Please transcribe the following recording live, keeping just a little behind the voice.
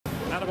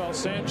Anibal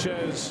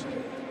Sanchez,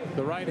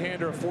 the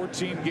right-hander, a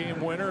 14-game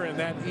winner, and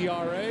that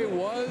ERA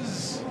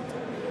was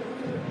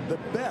the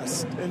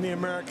best in the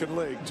American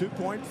League,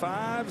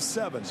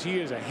 2.57.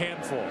 He is a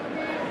handful.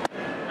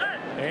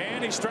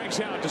 And he strikes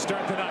out to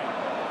start the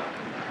night.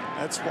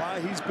 That's why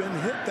he's been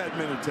hit that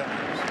many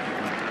times.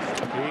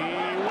 He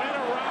went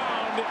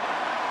around.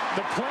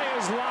 The play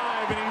is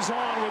live, and he's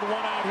on with one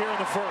out here in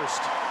the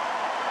first.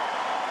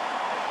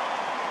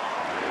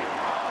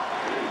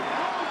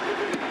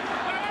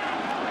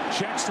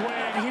 Check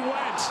swing, he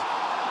went.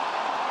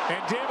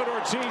 And David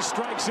Ortiz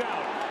strikes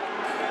out.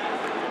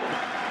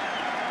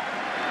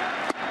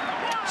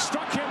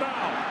 Struck him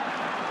out.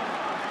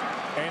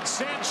 And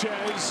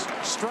Sanchez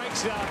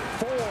strikes out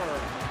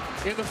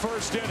 4 in the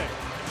first inning.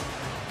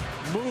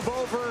 Move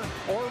over,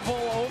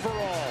 Orville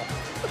overall.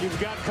 You've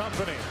got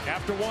company.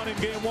 After 1 in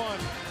game 1,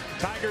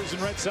 Tigers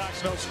and Red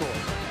Sox no score.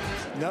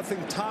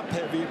 Nothing top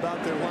heavy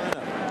about their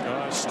lineup.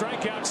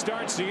 Strikeout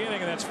starts the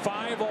inning, and that's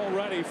 5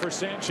 already for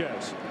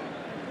Sanchez.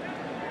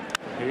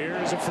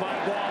 Here's a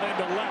fly ball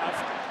into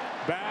left.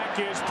 Back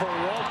is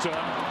Peralta.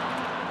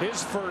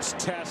 His first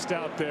test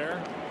out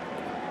there.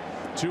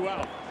 2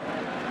 out.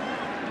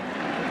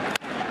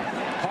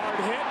 Hard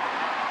hit.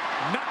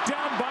 Knocked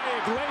down by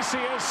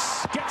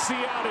Iglesias. Gets the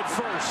out at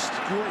first.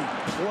 Great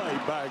play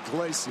by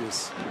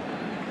Iglesias.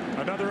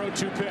 Another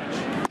 0-2 pitch.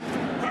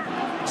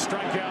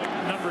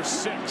 Strikeout number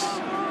 6.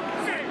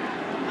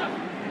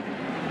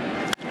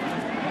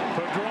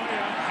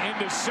 Pedroia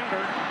into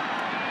center.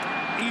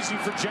 Easy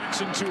for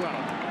Jackson, 2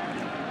 out.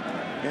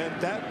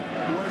 And that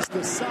was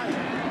the site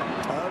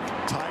of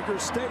Tiger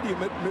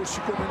Stadium at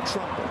Michigan and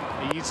Trumbull.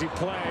 Easy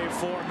play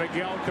for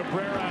Miguel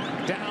Cabrera.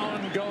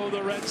 Down go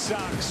the Red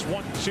Sox.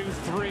 1, 2,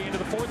 3 into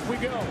the 4th we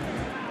go.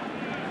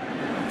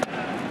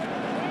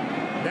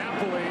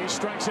 Napoli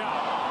strikes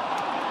out.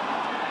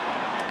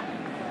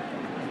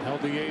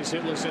 Held the A's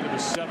hitless into the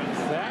 7th.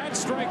 That's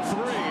strike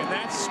 3, and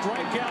that's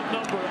strikeout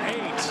number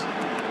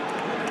 8.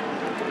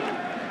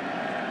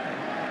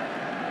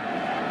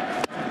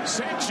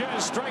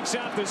 Sanchez strikes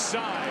out the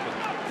side.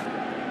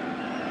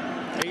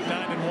 8,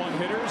 9, and 1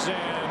 hitters,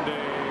 and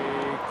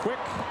a quick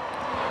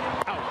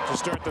out to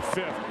start the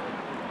 5th.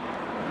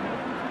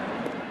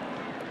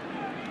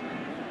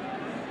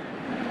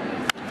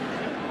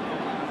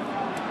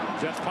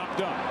 Just popped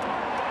up.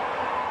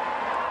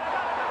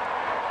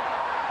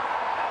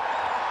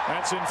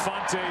 That's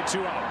Infante,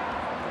 2 out.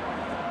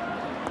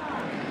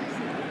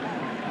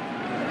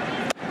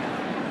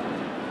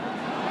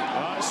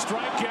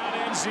 Strikeout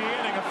ends the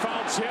inning. A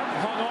foul tip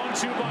hung on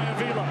to by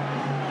Avila.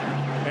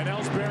 And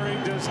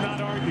Ellsbury does not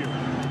argue.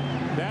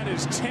 That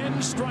is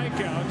 10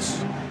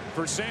 strikeouts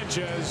for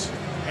Sanchez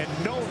and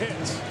no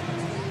hits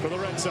for the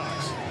Red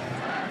Sox.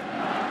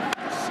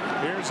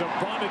 Here's a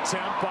bunt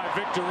attempt by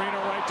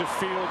Victorino, right to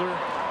fielder.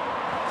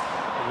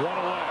 1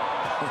 away.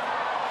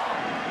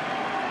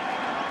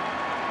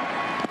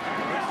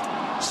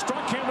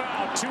 Struck him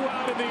out. 2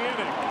 out in the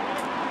inning.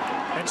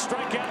 And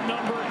strikeout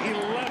number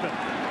 11.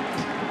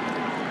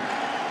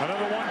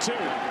 Another 1-2.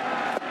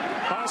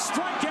 A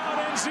strikeout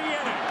ends the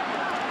inning.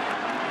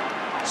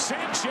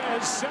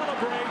 Sanchez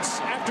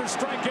celebrates after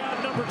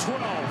strikeout number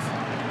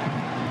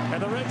 12.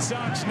 And the Red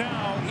Sox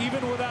now,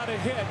 even without a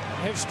hit,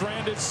 have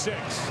stranded 6.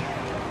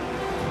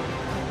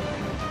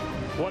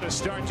 What a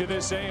start to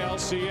this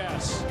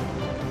ALCS.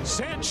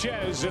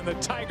 Sanchez and the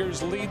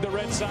Tigers lead the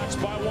Red Sox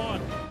by 1.